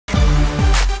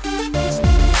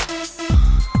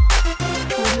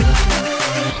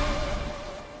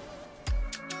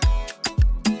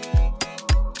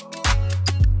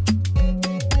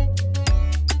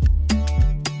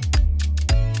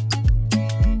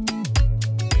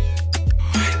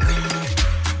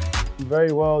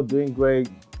very well, doing great.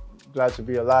 Glad to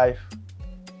be alive.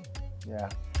 Yeah.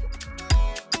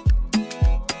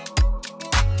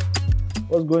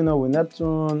 What's going on with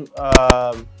Neptune?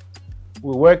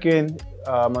 We're working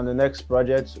on the next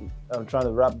project. I'm trying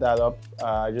to wrap that up.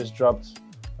 I just dropped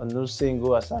a new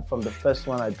single aside from the first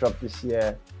one I dropped this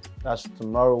year. That's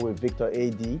Tomorrow with Victor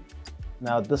AD.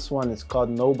 Now this one is called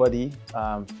Nobody,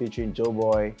 featuring Joe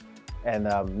Boy and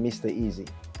Mr. Easy.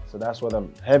 So that's what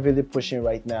I'm heavily pushing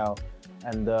right now.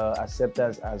 And the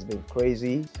acceptance has been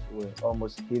crazy. We're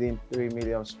almost hitting 3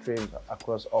 million streams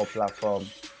across all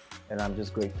platforms, and I'm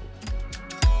just grateful.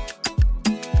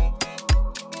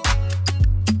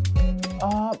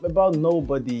 About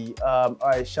Nobody, all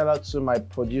right, shout out to my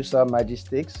producer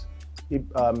Magistics. He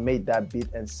made that beat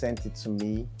and sent it to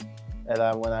me,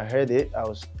 and when I heard it, I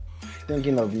was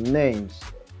thinking of names,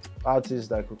 artists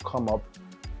that could come up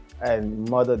and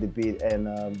murder the beat, and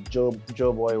Joe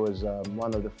Boy was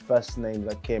one of the first names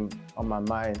that came on my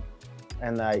mind,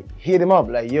 and I hit him up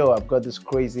like, yo, I've got this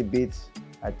crazy beat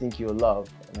I think you'll love,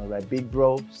 and I was like, big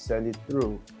bro, send it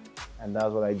through. And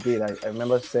that's what I did. I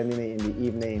remember sending it in the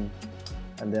evening,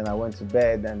 and then I went to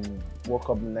bed and woke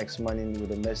up the next morning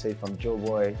with a message from Joe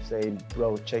Boy saying,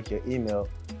 bro, check your email.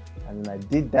 And then I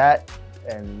did that,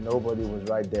 and Nobody was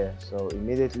right there. So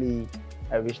immediately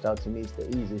I reached out to Mr.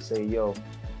 Easy, say, yo,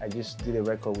 I just did a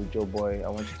record with Joe Boy. I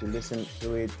want you to listen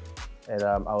to it, and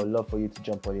I would love for you to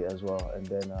jump on it as well. And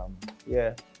then,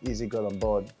 yeah, Easy got on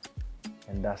board,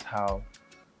 and that's how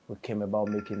we came about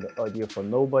making the audio for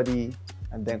Nobody,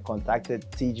 and then contacted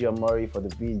TG Murray for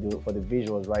the video, for the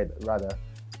visuals, rather.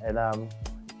 And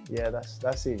yeah,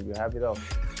 that's it. You have it all.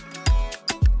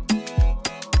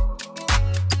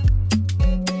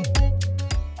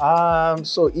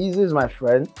 So Easy is my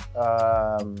friend.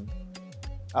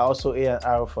 I also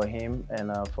A&R for him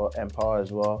and for Empower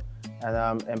as well.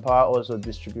 And Empower also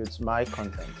distributes my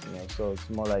content, you know, so it's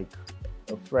more like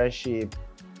a friendship,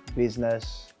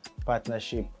 business,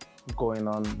 partnership going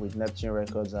on with Neptune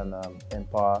Records and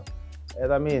Empower.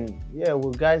 And I mean, yeah,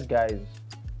 we're guys,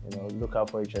 you know, look out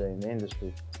for each other in the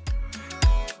industry.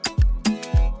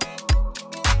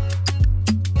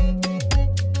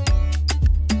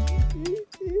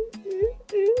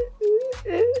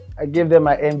 I give them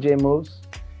my MJ moves.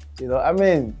 You know, I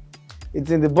mean,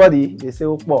 it's in the body, they say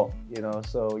Ukpo, you know,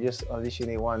 so just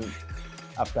auditioning one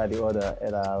after the other.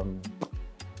 And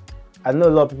I know a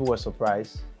lot of people were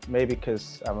surprised, maybe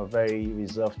because I'm a very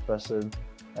reserved person.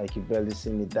 Like, you barely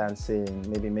see me dancing,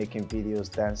 maybe making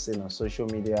videos dancing on social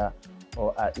media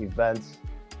or at events,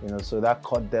 you know, so that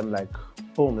caught them like,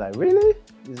 boom, like, really?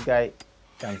 This guy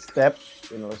can step,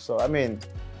 you know, so I mean,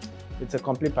 it's a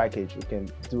complete package. We can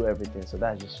do everything. So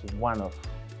that's just one of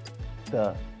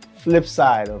the flip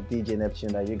side of DJ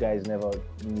Neptune that you guys never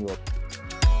knew of.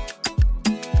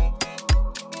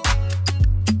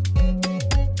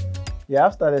 Yeah,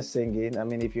 I've started singing. I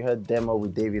mean, if you heard Demo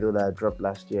with Davido that I dropped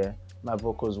last year, my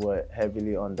vocals were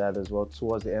heavily on that as well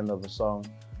towards the end of the song.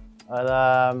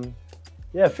 And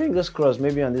yeah, fingers crossed,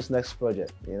 maybe on this next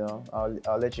project, you know,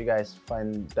 I'll let you guys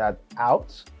find that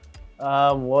out.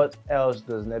 What else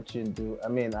does Neptune do? I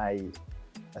mean, I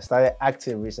started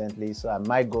acting recently, so I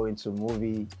might go into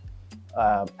movie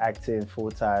acting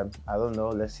full-time. I don't know,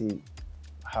 let's see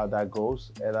how that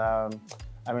goes. And I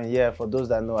mean, yeah, for those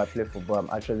that know, I play football. I'm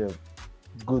actually a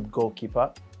good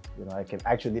goalkeeper. You know, I can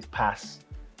actually pass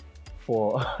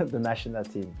for the national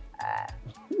team.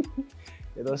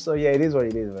 You know, so yeah, it is what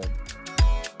it is, man.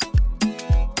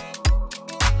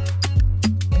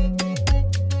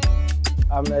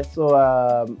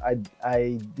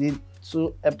 I did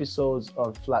 2 episodes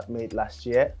on Flatmate last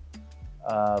year.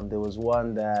 There was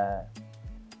one that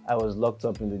I was locked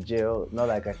up in the jail, not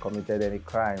like I committed any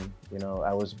crime. You know,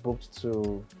 I was booked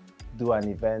to do an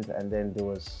event, and then there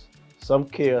was some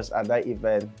chaos at that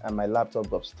event, and my laptop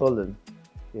got stolen.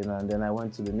 You know, and then I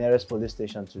went to the nearest police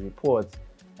station to report,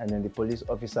 and then the police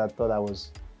officer thought I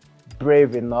was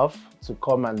brave enough to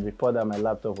come and report that my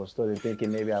laptop was stolen,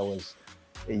 thinking maybe I was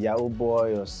a Yahoo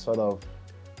boy or sort of,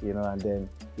 you know, and then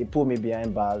he put me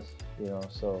behind bars, you know,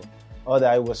 so all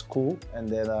that was cool. And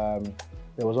then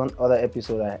there was one other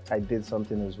episode I did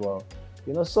something as well,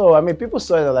 you know, so I mean, people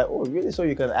saw it, they're like, oh, really, so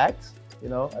you can act? You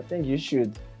know, I think you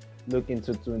should look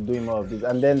into doing more of this.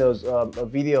 And then there was a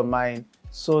video of mine,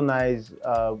 So Nice,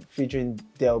 featuring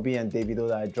Delby and Davido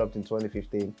that I dropped in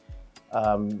 2015.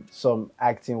 Some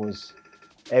acting was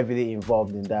heavily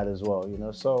involved in that as well, you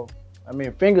know, so I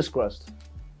mean, fingers crossed,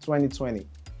 2020,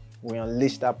 we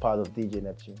unleash that part of DJ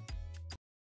Neptune.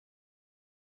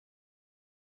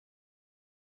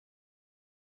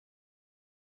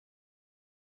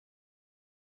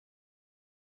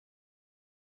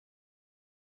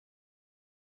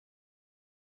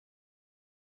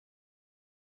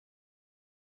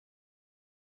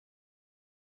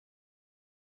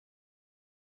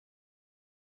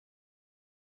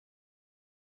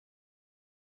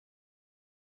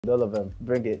 all of them.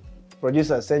 Bring it.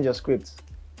 Producer, send your scripts.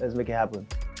 Let's make it happen.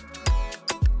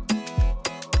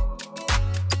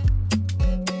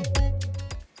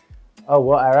 Oh,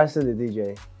 well, I arrested the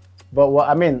DJ. But what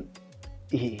I mean,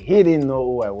 he didn't know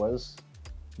who I was.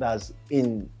 That's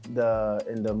in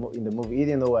the movie. He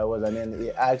didn't know who I was, and then he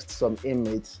asked some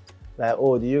inmates, like,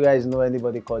 "Oh, do you guys know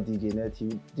anybody called DJ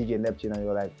Neptune?" And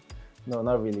you're like, "No,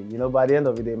 not really." You know, by the end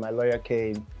of the day, my lawyer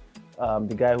came,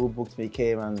 the guy who booked me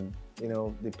came, and you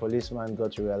know, the policeman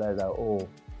got to realize that, oh,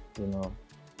 you know,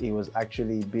 he was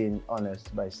actually being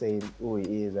honest by saying who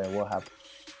he is and what happened.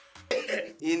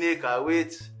 Ineka,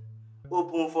 wait,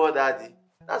 open for daddy.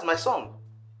 That's my song.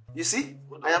 You see,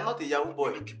 I am not a Yahoo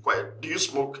boy. Keep quiet. Do you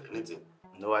smoke anything?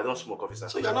 No, I don't smoke, officer.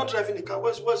 So you're not driving the car.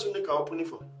 What's your Nika opening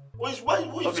for?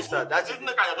 Officer, that's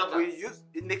Nika, we use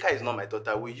Nika is not my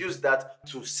daughter. We use that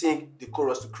to sing the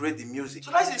chorus to create the music.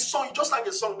 So that's a song. You just like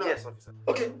a song now. Yes, officer.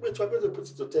 Okay, wait. We're going to put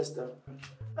it to test now.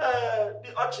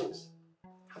 The urchins.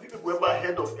 Have you people ever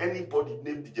heard of anybody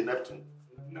named DJ Neptune?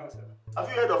 No, sir. Have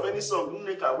you heard of any song?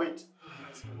 Nika, wait.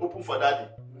 Open for daddy.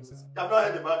 No, sir. I've not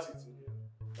heard about it.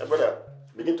 Hey, brother.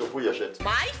 Begin to pull your shirt.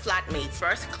 My flatmate's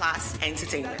first class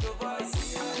entertainment.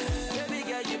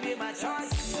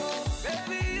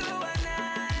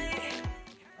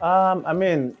 I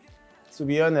mean, to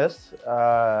be honest,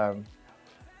 I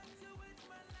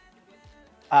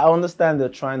understand they're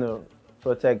trying to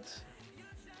protect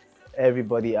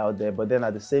everybody out there, but then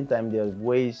at the same time, there's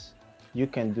ways you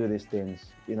can do these things,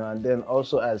 you know. And then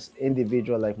also as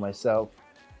individual like myself,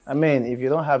 I mean, if you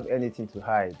don't have anything to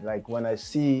hide, like when I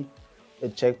see a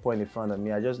checkpoint in front of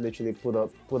me, I just literally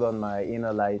put on my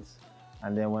inner lights,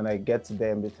 and then when I get to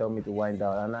them, they tell me to wind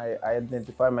down, and I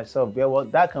identify myself. Yeah, well,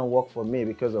 that can work for me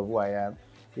because of who I am,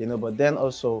 you know. But then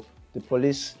also the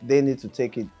police, they need to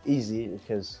take it easy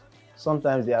because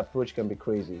sometimes the approach can be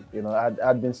crazy. You know,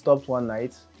 I'd been stopped one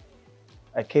night.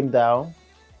 I came down,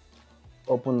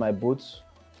 opened my boots,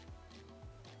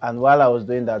 and while I was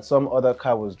doing that, some other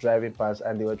car was driving past,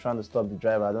 and they were trying to stop the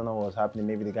driver. I don't know what was happening.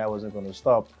 Maybe the guy wasn't going to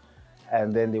stop.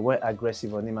 And then they went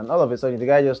aggressive on him, and all of a sudden the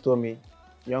guy just told me,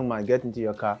 "Young man, get into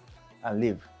your car and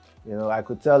leave." You know, I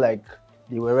could tell like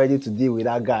they were ready to deal with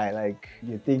that guy. Like,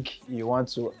 you think you want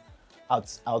to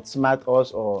outsmart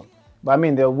us, or? But I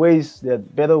mean, there are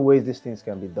better ways these things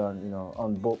can be done. You know,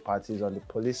 on both parties, on the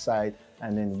police side,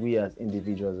 and then we as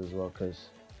individuals as well, because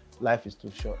life is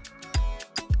too short.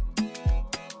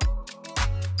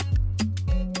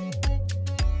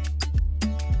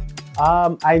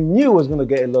 I knew it was going to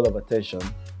get a lot of attention,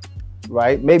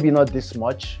 right? Maybe not this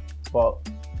much, but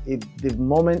the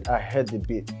moment I heard the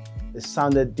beat, it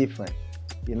sounded different,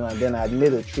 you know. And then I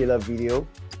made a trailer video.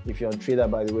 If you're on Twitter,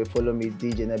 by the way, follow me,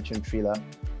 DJ Neptune Trailer.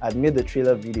 I made the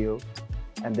trailer video,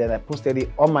 and then I posted it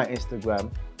on my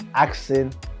Instagram,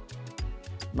 asking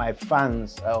my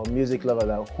fans or music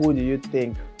lovers, who do you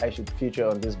think I should feature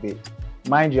on this beat?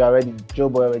 Mind you, Joe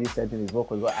Boy already sent in his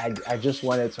vocals, but I just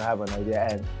wanted to have an idea,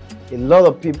 and a lot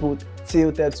of people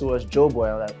tilted towards Joe Boy.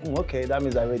 I'm like, okay, that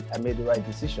means I made the right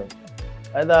decision.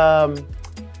 And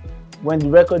when the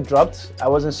record dropped, I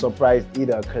wasn't surprised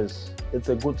either, because it's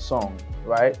a good song,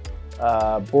 right?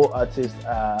 Both artists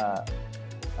are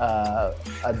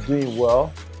doing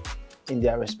well in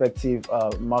their respective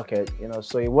market, you know.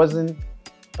 So it wasn't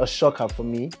a shocker for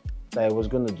me that I was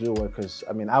going to do well, because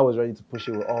I mean, I was ready to push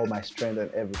it with all my strength and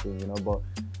everything, you know. But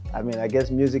I mean, I guess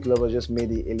music lovers just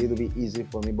made it a little bit easy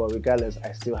for me, but regardless,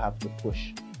 I still have to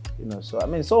push, you know. So I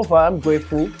mean, so far I'm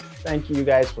grateful. Thank you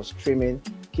guys for streaming.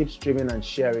 Keep streaming and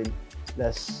sharing.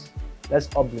 Let's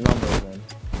up the numbers, man.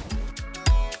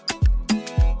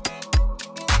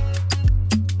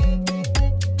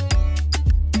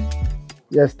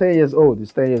 Yes, 10 years old.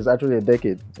 It's 10 years, actually a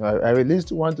decade. I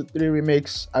released 1 to 3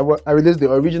 remakes. I released the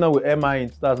original with MI in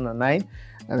 2009,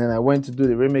 and then I went to do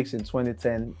the remix in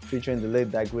 2010, featuring the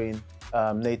late Dagreen,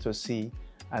 NATO C,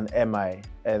 and MI.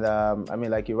 And I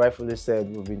mean, like you rightfully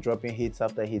said, we've been dropping hits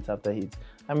after hits after hits.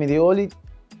 I mean, the only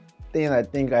good thing I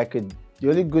think I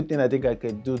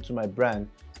could do to my brand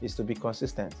is to be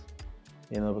consistent,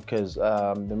 you know, because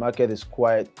the market is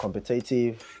quite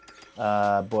competitive.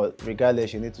 But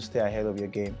regardless, you need to stay ahead of your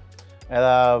game. And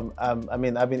I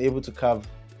mean, I've been able to carve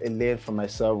a lane for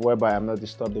myself whereby I'm not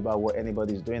disturbed about what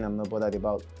anybody is doing. I'm not bothered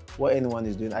about what anyone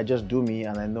is doing. I just do me,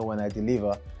 and I know when I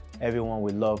deliver, everyone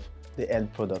will love the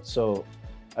end product. So,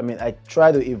 I mean, I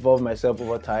try to evolve myself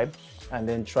over time, and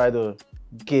then try to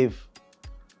give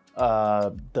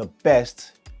the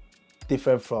best,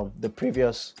 different from the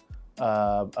previous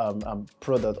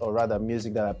product, or rather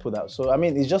music that I put out. So, I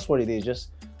mean, it's just what it is. Just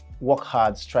work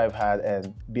hard, strive hard,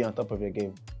 and be on top of your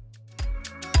game.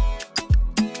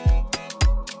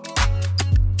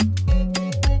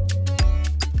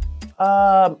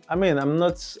 I mean, I'm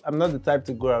not the type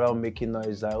to go around making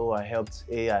noise that, oh, I helped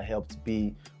A, I helped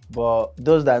B. But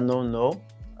those that don't know,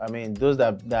 I mean, those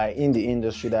that are in the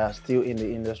industry, that are still in the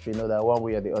industry, know that one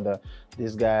way or the other,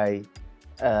 this guy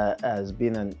has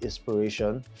been an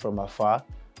inspiration from afar,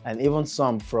 and even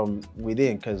some from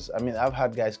within. Because I mean, I've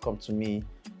had guys come to me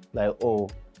like, oh,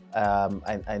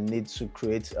 I need to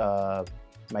create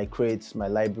my crates, my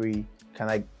library. Can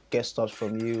I get stuff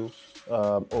from you?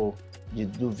 Oh, you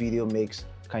do video mix,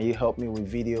 can you help me with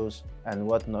videos and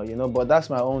whatnot, you know? But that's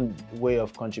my own way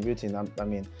of contributing. I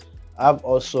mean, I've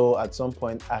also at some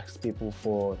point asked people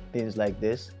for things like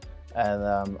this, and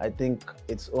I think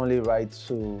it's only right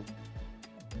to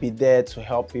be there to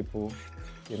help people,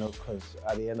 you know, because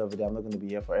at the end of the day, I'm not going to be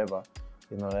here forever,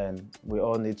 you know, and we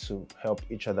all need to help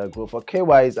each other grow. For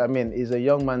K-Wise, I mean, he's a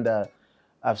young man that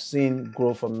I've seen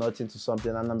grow from nothing to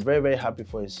something, and I'm very, very happy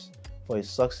for his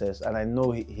success. And I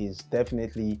know he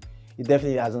definitely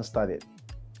hasn't started.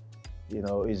 You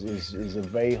know, he's a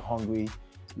very hungry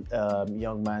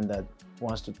young man that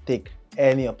wants to take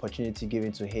any opportunity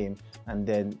given to him and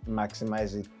then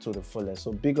maximize it to the fullest.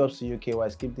 So big ups to you,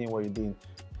 K-Wise. Keep doing what you're doing.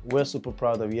 We're super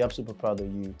proud of you. I'm super proud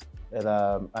of you. And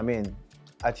I mean,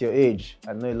 at your age,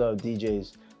 I know a lot of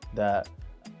DJs that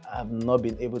have not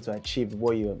been able to achieve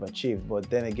what you have achieved, but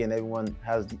then again, everyone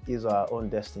has his or her own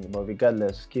destiny. But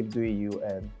regardless, keep doing you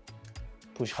and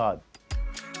push hard.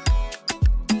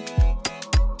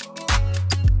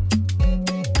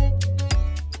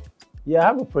 Yeah, I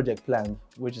have a project planned,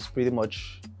 which is pretty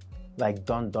much like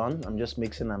done. I'm just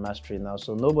mixing and mastering now,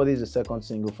 so Nobody's the second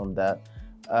single from that.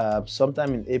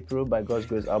 Sometime in April, by God's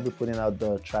grace, I'll be putting out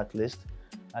the track list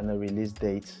and the release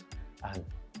date, and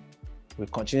we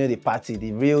continue the party,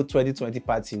 the real 2020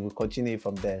 party. We'll continue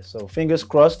from there. So fingers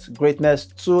crossed. Greatness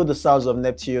to the sounds of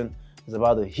Neptune is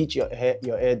about to hit your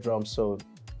eardrum. So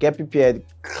get prepared,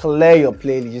 clear your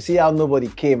playlist. You see how nobody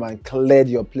came and cleared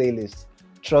your playlist.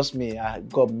 Trust me, I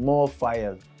got more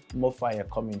fire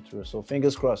coming through. So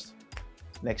fingers crossed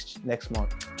next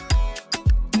month.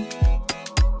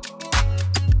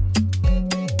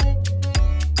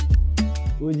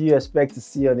 Who do you expect to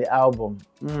see on the album?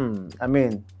 I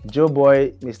mean, Joe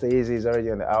Boy, Mr. Easy is already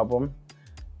on the album.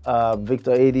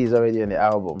 Victor AD is already on the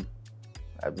album.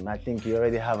 I think you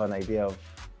already have an idea of.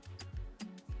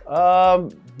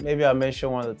 Maybe I'll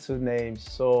mention one or two names.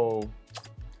 So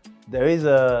there is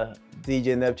a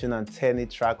DJ Neptune and Tenny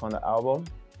track on the album.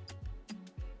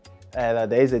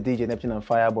 And there is a DJ Neptune and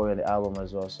Fireboy on the album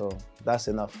as well. So that's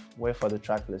enough. Wait for the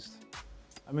track list.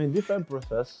 I mean, different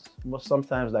process.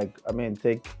 Sometimes, like, I mean,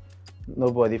 take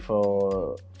Nobody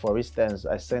for instance.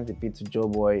 I sent the beat to Joe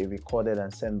Boy, recorded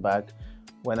and sent back.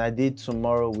 When I did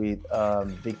Tomorrow with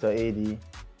Victor AD,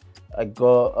 I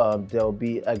got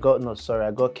I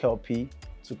got Kelpie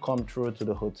to come through to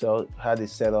the hotel, had it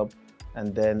set up,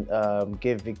 and then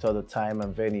gave Victor the time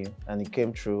and venue, and he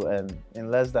came through, and in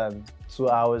less than 2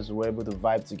 hours we were able to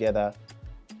vibe together,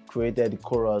 created the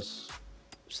chorus,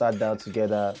 sat down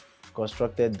together,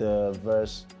 constructed the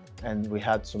verse, and we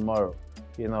had Tomorrow,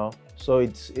 you know. So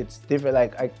it's different.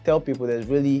 Like I tell people, there's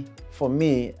really, for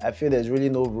me, I feel there's really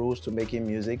no rules to making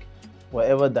music.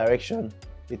 Whatever direction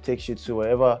it takes you to,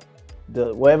 wherever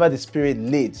the spirit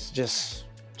leads, just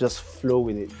flow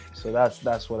with it. So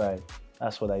that's what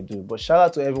I do. But shout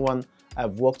out to everyone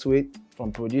I've worked with,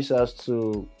 from producers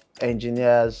to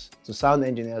engineers to sound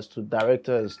engineers to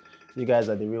directors. You guys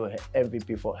are the real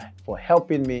MVP for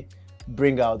helping me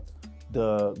bring out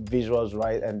the visuals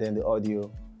right, and then the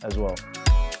audio as well.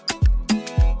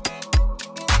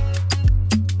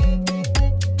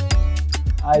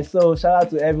 Alright, so shout out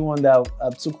to everyone that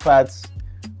took part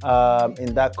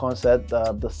in that concert,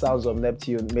 the Sounds of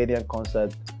Neptune Median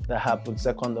concert that happened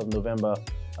 2nd of November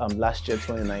last year,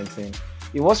 2019.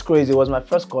 It was crazy. It was my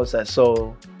first concert.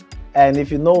 So, and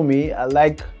if you know me, I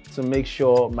like to make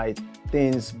sure my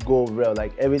things go real.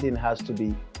 Like everything has to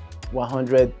be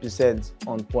 100%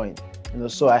 on point. You know,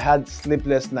 so I had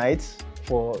sleepless nights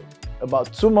for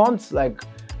about 2 months. Like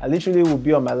I literally would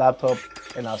be on my laptop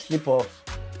and I'll sleep off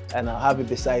and I'll have it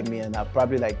beside me, and I'll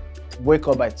probably like wake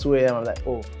up by 2 a.m. I'm like,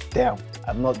 oh damn,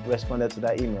 I've not responded to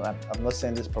that email. I've not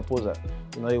sent this proposal.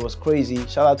 You know, it was crazy.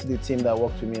 Shout out to the team that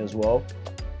worked with me as well.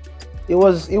 It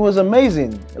was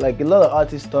amazing. Like a lot of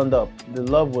artists turned up. The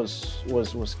love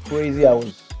was crazy. I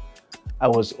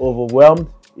was overwhelmed.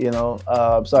 You know,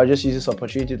 so I just use this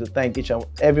opportunity to thank each and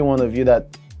every one of you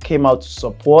that came out to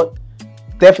support.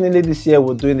 Definitely this year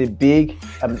we're doing it big.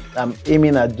 I'm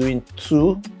aiming at doing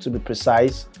 2 to be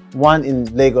precise. 1 in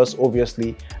Lagos,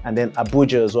 obviously, and then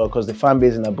Abuja as well, because the fan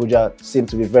base in Abuja seems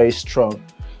to be very strong,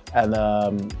 and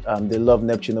they love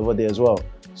Neptune over there as well.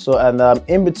 So, and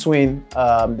in between,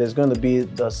 there's going to be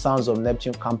the Sounds of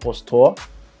Neptune campus tour.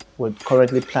 We're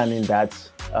currently planning that.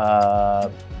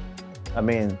 I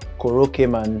mean, Koro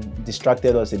came and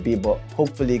distracted us a bit, but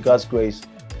hopefully, God's grace,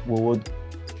 we would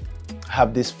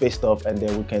have this faced off and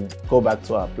then we can go back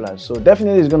to our plans. So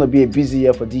definitely it's going to be a busy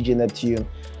year for DJ Neptune.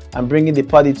 I'm bringing the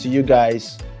party to you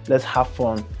guys. Let's have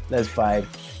fun. Let's vibe.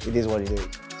 It is what it is.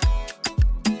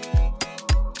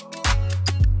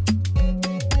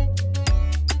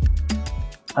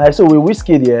 Alright, so with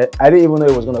Whiskey there, I didn't even know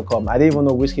it was going to come. I didn't even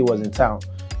know Whiskey was in town.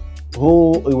 It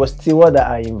was Tiwa that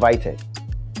I invited.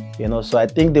 You know, so I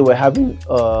think they were having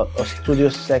a studio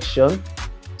section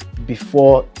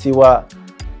before Tiwa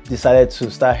decided to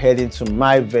start heading to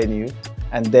my venue,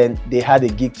 and then they had a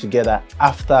gig together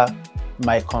after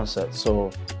my concert.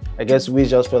 So I guess we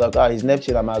just felt like, oh, he's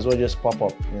Neptune, I might as well just pop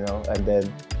up, you know, and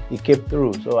then he came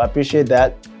through. So I appreciate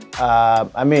that.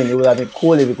 I mean, it would have been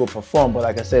cool if he could perform, but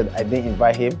like I said, I didn't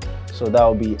invite him, so that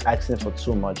would be asking for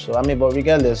too much. So I mean, but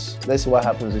regardless, let's see what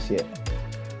happens this year.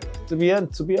 To be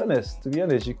honest,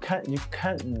 you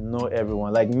can't know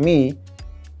everyone. Like me,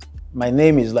 my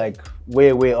name is like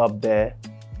way up there,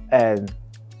 and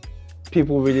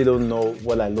people really don't know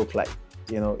what I look like.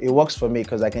 You know, it works for me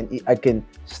because I can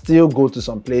still go to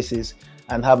some places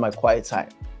and have my quiet time.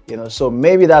 You know, so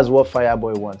maybe that's what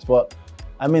Fireboy wants. But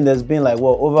I mean, there's been like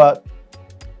over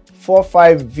 4 or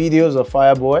 5 videos of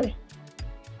Fireboy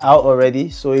out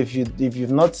already. So if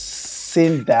you've not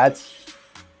seen that,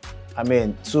 I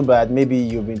mean, too bad. Maybe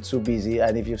you've been too busy.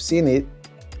 And if you've seen it,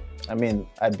 I mean,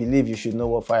 I believe you should know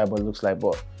what Fireboy looks like.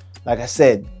 But like I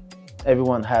said,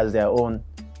 everyone has their own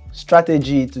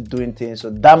strategy to doing things. So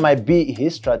that might be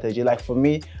his strategy. Like for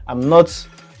me, I'm not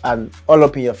an all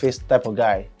up in your face type of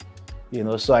guy, you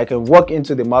know, so I can walk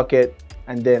into the market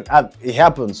and then it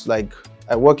happens. Like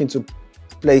I walk into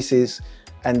places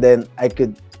and then I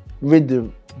could read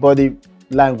the body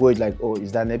language like, oh,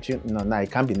 is that Neptune? No,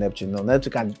 it can't be Neptune. No,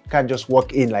 Neptune can't just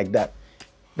walk in like that.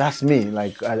 That's me.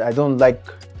 Like I don't like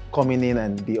coming in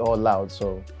and be all loud.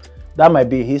 So that might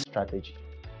be his strategy.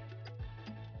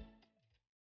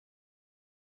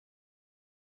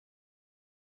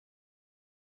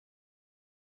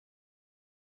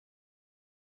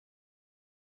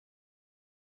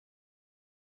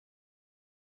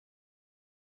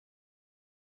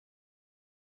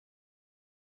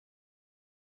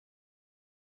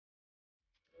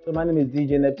 So my name is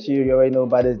DJ Neptune. You already know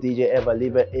about this, DJ Ever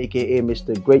Lever, aka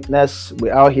Mr. Greatness.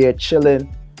 We're out here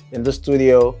chilling in the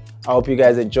studio. I hope you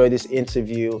guys enjoyed this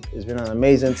interview. It's been an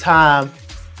amazing time.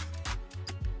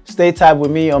 Stay tagged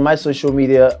with me on my social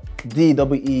media,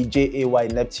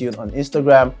 DWEJAY Neptune on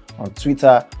Instagram, on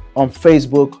Twitter, on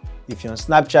Facebook. If you're on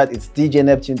Snapchat, it's DJ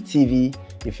Neptune TV.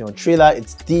 If you're on Triller,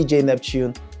 it's DJ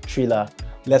Neptune Triller.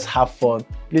 Let's have fun.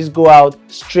 Please go out,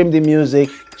 stream the music,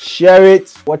 share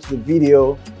it, watch the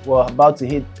video. We're about to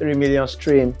hit 3 million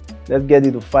stream. Let's get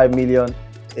it to 5 million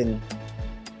in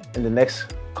the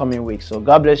next coming week. So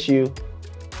God bless you.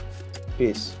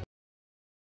 Peace.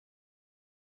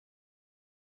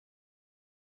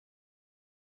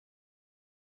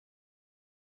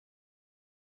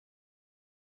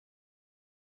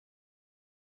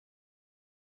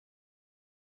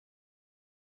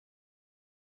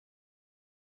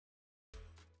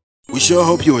 We sure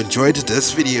hope you enjoyed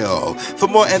this video. For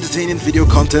more entertaining video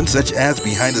content such as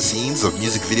behind the scenes of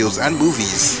music videos and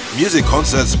movies, music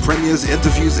concerts, premieres,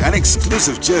 interviews, and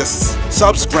exclusive gists,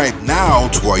 subscribe now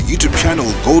to our YouTube channel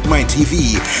Goldmyne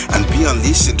TV and be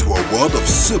unleashed into a world of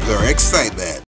super excitement.